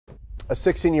A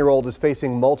 16-year-old is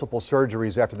facing multiple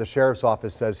surgeries after the sheriff's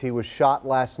office says he was shot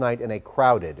last night in a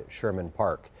crowded Sherman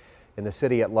Park. In the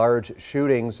city at large,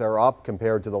 shootings are up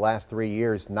compared to the last 3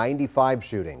 years. 95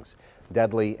 shootings,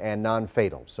 deadly and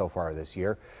non-fatal so far this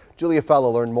year. Julia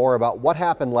Fellow learned more about what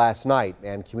happened last night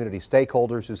and community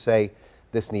stakeholders who say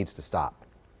this needs to stop.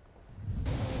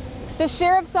 The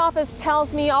sheriff's office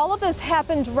tells me all of this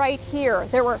happened right here.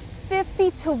 There were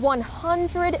 50 to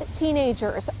 100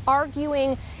 teenagers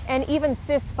arguing and even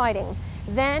fist fighting.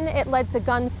 Then it led to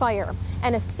gunfire,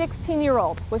 and a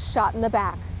 16-year-old was shot in the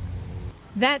back.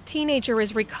 That teenager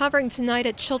is recovering tonight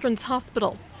at Children's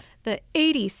Hospital. The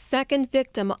 82nd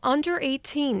victim under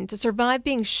 18 to survive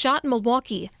being shot in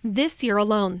Milwaukee this year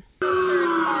alone.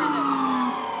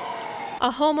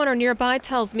 A homeowner nearby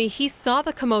tells me he saw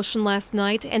the commotion last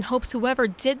night and hopes whoever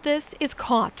did this is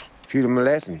caught. Feed them a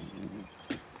lesson.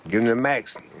 Give them the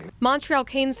max. Montreal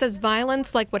Kane says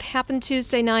violence like what happened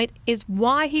Tuesday night is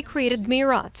why he created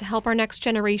MIRA to help our next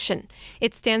generation.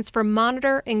 It stands for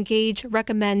Monitor, Engage,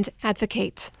 Recommend,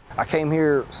 Advocate. I came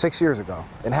here 6 years ago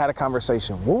and had a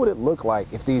conversation. What would it look like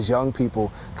if these young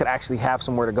people could actually have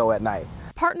somewhere to go at night?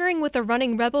 Partnering with the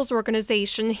Running Rebels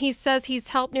organization, he says he's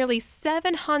helped nearly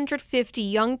 750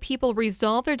 young people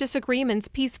resolve their disagreements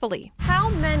peacefully. How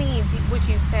many would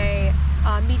you say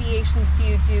mediations do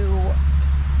you do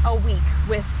a week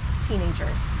with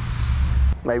teenagers?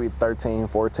 Maybe 13,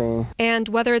 14. And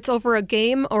whether it's over a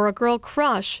game or a girl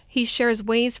crush, he shares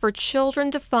ways for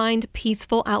children to find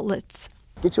peaceful outlets.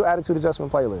 Get your attitude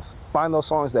adjustment playlist. Find those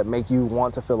songs that make you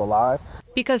want to feel alive.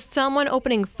 Because someone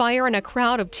opening fire in a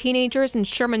crowd of teenagers in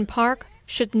Sherman Park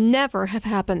should never have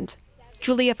happened.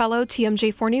 Julia Fellow,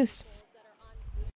 TMJ4 News.